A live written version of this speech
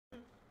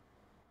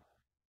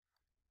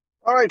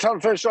All right, time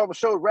to finish off the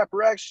show with rap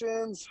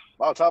reactions.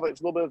 A lot of topics,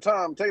 a little bit of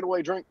time. Take it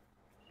away, Drink.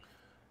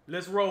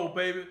 Let's roll,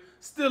 baby.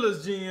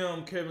 Steelers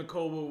GM Kevin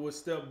Colbert will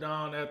step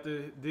down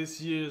after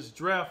this year's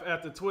draft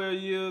after 12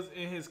 years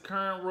in his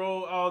current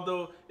role,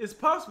 although it's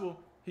possible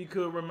he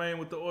could remain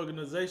with the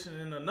organization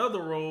in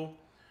another role.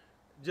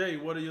 Jay,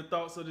 what are your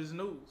thoughts of this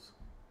news?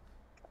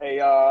 Hey,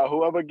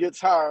 whoever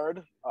gets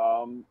hired,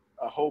 I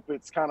hope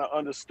it's kind of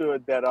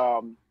understood that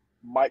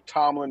Mike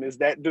Tomlin is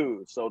that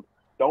dude. So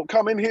don't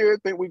come in here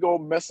think we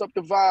gonna mess up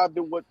the vibe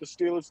to what the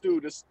Steelers do.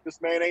 This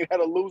man ain't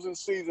had a losing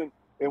season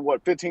in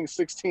what 15,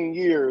 16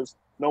 years,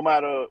 no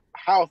matter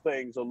how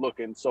things are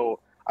looking. So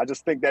I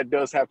just think that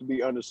does have to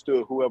be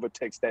understood. Whoever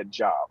takes that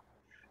job.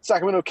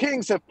 Sacramento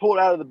Kings have pulled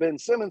out of the Ben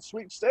Simmons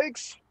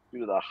sweepstakes due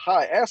to the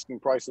high asking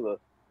price of the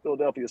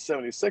Philadelphia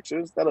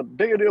 76ers. That a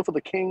bigger deal for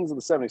the Kings and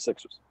the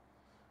 76ers.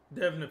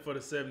 Definitely for the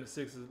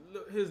 76ers.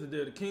 Look, here's the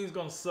deal. The Kings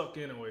going to suck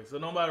anyway, so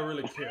nobody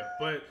really care.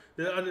 But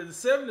the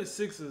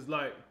 76ers,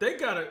 like, they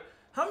got to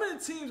 – how many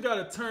teams got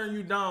to turn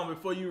you down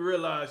before you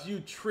realize you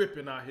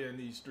tripping out here in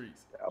these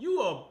streets?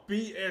 You are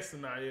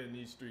BSing out here in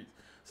these streets.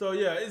 So,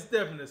 yeah, it's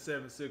definitely the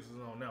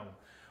 76ers on that one.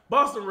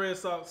 Boston Red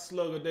Sox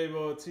slugger David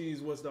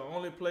Ortiz was the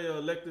only player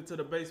elected to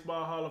the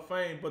Baseball Hall of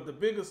Fame, but the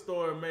bigger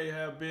story may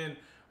have been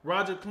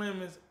Roger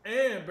Clemens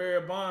and Barry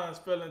Bonds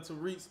failing to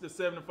reach the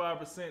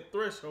 75%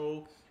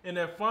 threshold in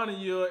their final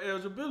year of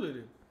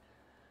eligibility.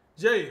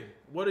 Jay,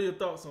 what are your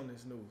thoughts on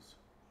this news?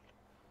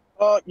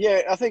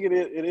 Yeah, I think it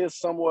is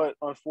somewhat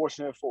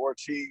unfortunate for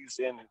Ortiz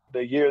in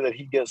the year that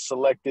he gets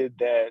selected.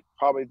 That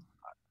probably,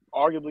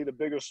 arguably, the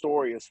bigger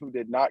story is who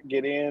did not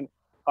get in.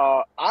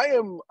 I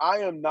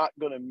am not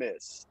gonna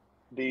miss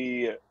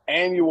the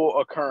annual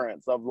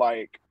occurrence of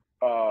like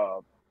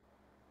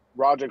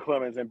Roger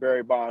Clemens and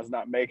Barry Bonds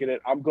not making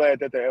it. I'm glad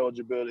that their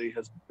eligibility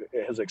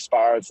has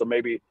expired, so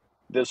maybe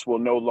this will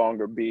no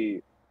longer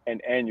be an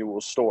annual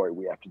story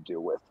we have to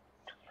deal with.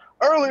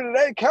 Earlier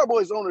today,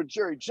 Cowboys owner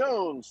Jerry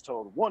Jones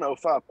told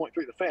 105.3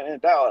 The Fan in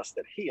Dallas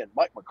that he and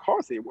Mike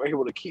McCarthy were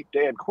able to keep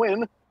Dan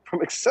Quinn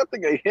from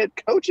accepting a head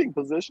coaching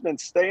position and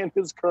stay in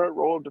his current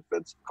role of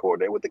defensive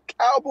coordinator with the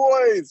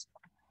Cowboys.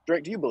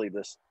 Drake, do you believe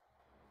this?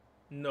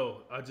 No,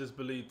 I just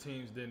believe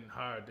teams didn't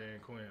hire Dan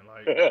Quinn.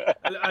 Like,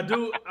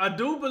 I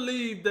do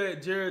believe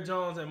that Jerry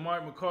Jones and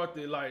Mike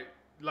McCarthy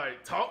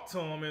talked to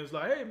him and was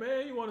like, "Hey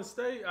man, you want to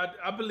stay?"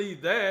 I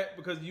believe that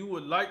because you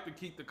would like to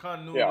keep the Yeah.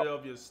 continuity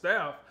of your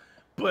staff,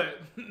 but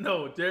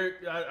no,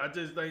 Derek. I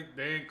just think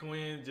Dan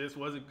Quinn just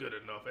wasn't good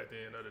enough at the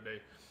end of the day.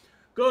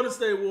 Golden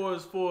State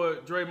Warriors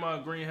forward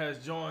Draymond Green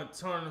has joined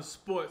Turner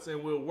Sports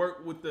and will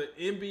work with the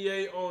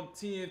NBA on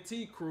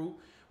TNT crew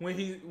when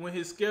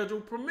his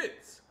schedule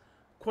permits.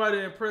 Quite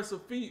an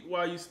impressive feat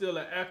while you're still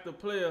an active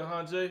player,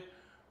 Jay.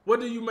 What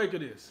do you make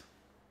of this?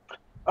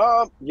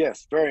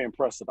 Yes, very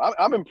impressive.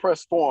 I'm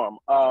impressed for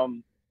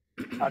him.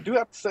 I do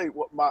have to say,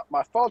 what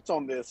my thoughts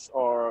on this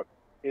are: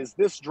 is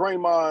this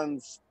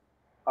Draymond's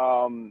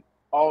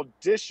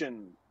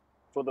audition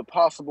for the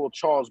possible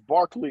Charles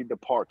Barkley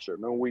departure?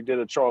 Remember, we did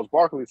a Charles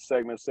Barkley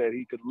segment, said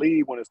he could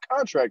leave when his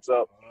contract's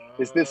up.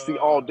 Is this the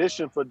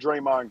audition for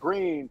Draymond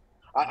Green?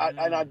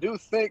 And I do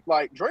think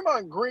like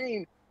Draymond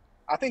Green,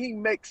 I think he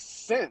makes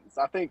sense.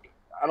 I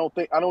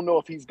don't know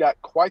if he's got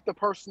quite the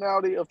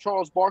personality of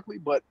Charles Barkley,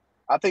 but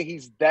I think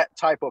he's that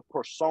type of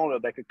persona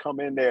that could come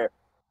in there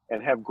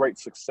and have great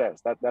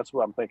success. That's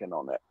what I'm thinking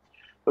on that.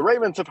 The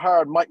Ravens have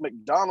hired Mike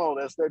Macdonald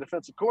as their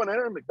defensive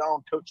coordinator.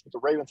 Macdonald coached with the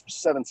Ravens for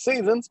 7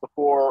 seasons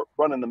before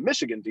running the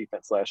Michigan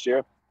defense last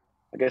year.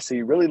 I guess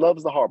he really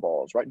loves the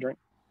hardballs, right, Drink?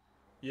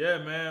 Yeah,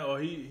 man. Or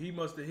he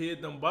must have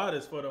hid them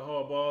bodies for the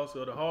hardballs.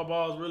 So the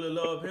hardballs really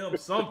love him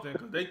something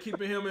because they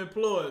keeping him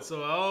employed.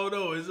 So I don't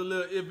know. It's a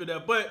little iffy there.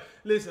 But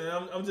listen,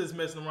 I'm just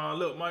messing around.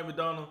 Look, Mike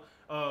McDonald,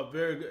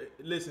 very good.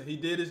 Listen, he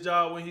did his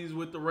job when he was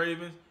with the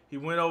Ravens. He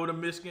went over to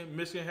Michigan.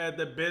 Michigan had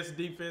the best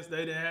defense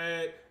they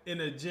had in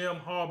the Jim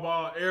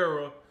Harbaugh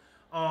era.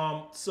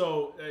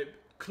 So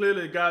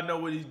clearly, God know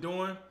what he's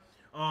doing.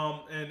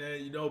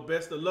 And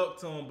best of luck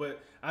to him.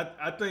 But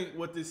I think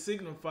what this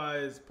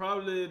signifies is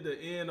probably the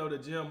end of the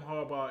Jim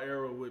Harbaugh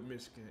era with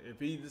Michigan.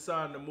 If he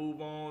decided to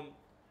move on,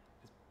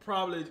 it's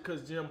probably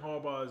because Jim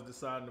Harbaugh is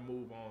deciding to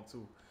move on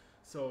too.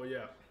 So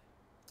yeah,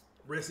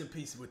 rest in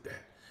peace with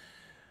that.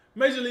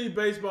 Major League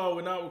Baseball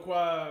will not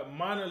require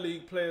minor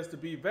league players to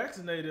be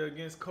vaccinated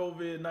against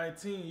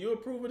COVID-19. You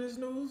approve of this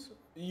news?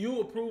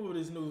 You approve of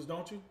this news,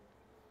 don't you?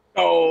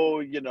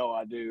 Oh,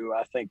 I do.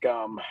 I think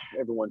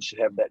everyone should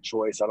have that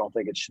choice. I don't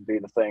think it should be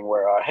the thing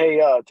where, hey,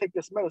 take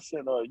this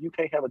medicine or you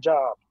can't have a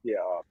job. Yeah,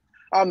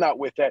 I'm not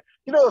with that.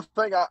 The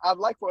thing I'd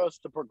like for us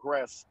to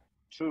progress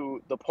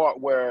to the part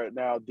where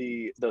now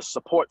the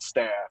support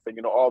staff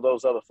and all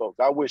those other folks.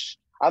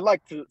 I'd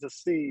like to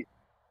see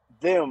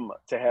them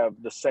to have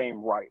the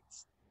same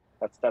rights.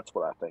 That's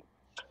what I think.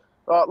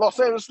 Los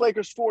Angeles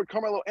Lakers forward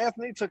Carmelo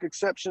Anthony took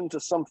exception to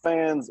some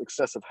fans'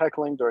 excessive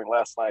heckling during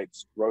last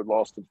night's road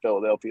loss to the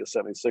Philadelphia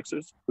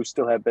 76ers, who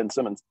still have Ben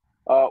Simmons.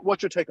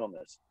 What's your take on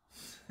this?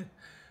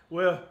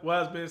 Well,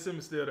 why is Ben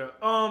Simmons still there?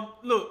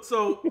 Look,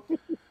 so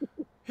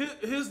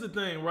Here's the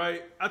thing,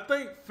 right? I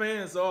think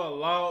fans are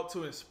allowed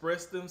to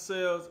express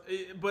themselves,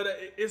 but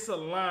it's a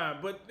line.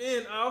 But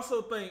then I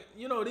also think,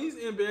 these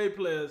NBA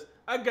players,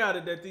 I got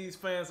it that these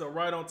fans are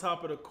right on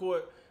top of the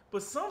court,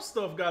 but some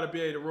stuff got to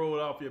be able to roll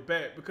off your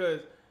back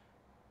because,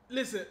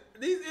 listen,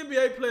 these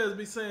NBA players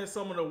be saying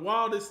some of the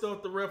wildest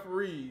stuff to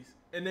referees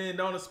and then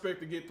don't expect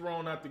to get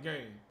thrown out the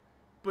game.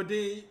 But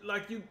then,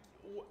 you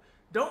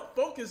don't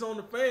focus on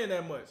the fan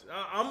that much.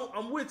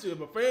 I'm with you.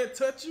 If a fan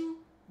touch you,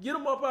 get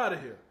them up out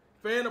of here.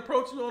 Fan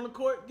approach you on the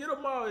court, get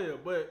them out of here.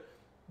 But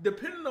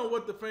depending on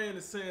what the fan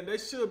is saying, they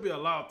should be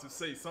allowed to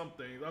say some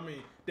things. I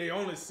mean, they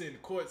only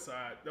sit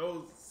courtside.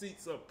 Those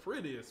seats are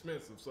pretty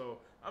expensive. So,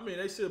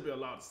 they should be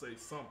allowed to say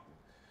something.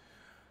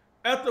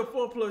 After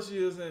 4+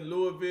 years in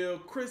Louisville,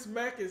 Chris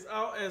Mack is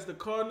out as the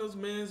Cardinals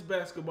men's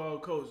basketball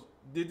coach.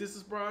 Did this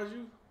surprise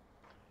you?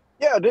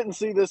 Yeah, I didn't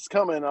see this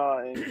coming.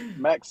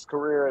 Mack's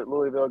career at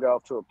Louisville got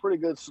off to a pretty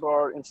good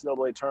start,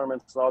 NCAA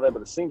tournaments and all that,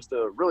 but it seems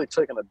to have really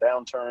taken a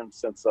downturn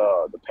since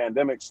the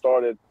pandemic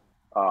started.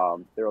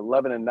 They're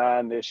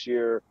 11-9 this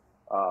year.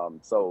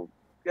 So,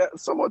 yeah,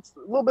 somewhat a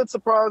little bit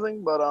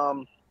surprising, but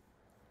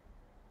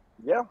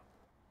yeah,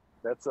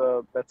 that's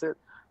it.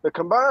 The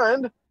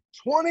combined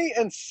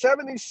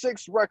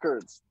 20-76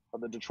 records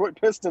of the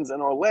Detroit Pistons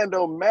and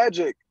Orlando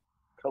Magic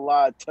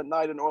collide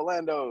tonight in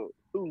Orlando.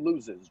 Who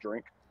loses,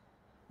 Drink?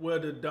 Well,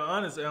 the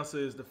honest answer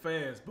is the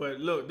fans. But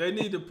look, they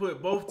need to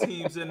put both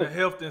teams in the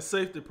health and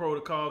safety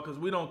protocol because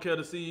we don't care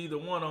to see either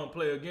one of them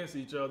play against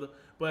each other.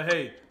 But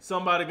hey,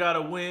 somebody got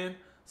to win.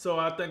 So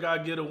I think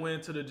I'll get a win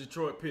to the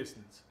Detroit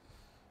Pistons.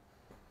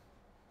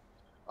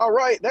 All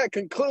right, that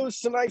concludes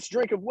tonight's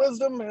Drink of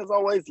Wisdom. As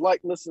always,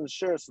 like, listen,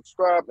 share,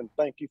 subscribe, and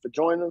thank you for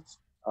joining us.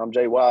 I'm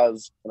Jay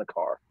Wise in a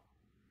car.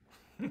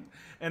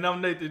 And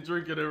I'm Nathan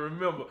Drinker. And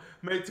remember,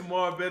 make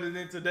tomorrow better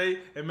than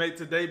today and make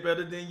today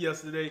better than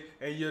yesterday.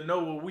 And you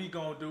know what we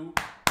gonna do.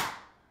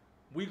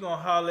 We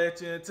gonna holler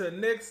at you until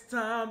next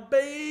time,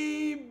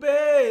 baby.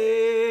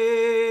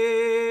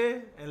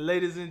 And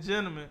ladies and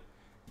gentlemen,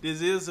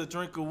 this is a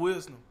Drink of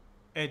Wisdom.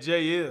 And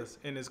Jay is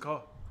in his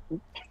car.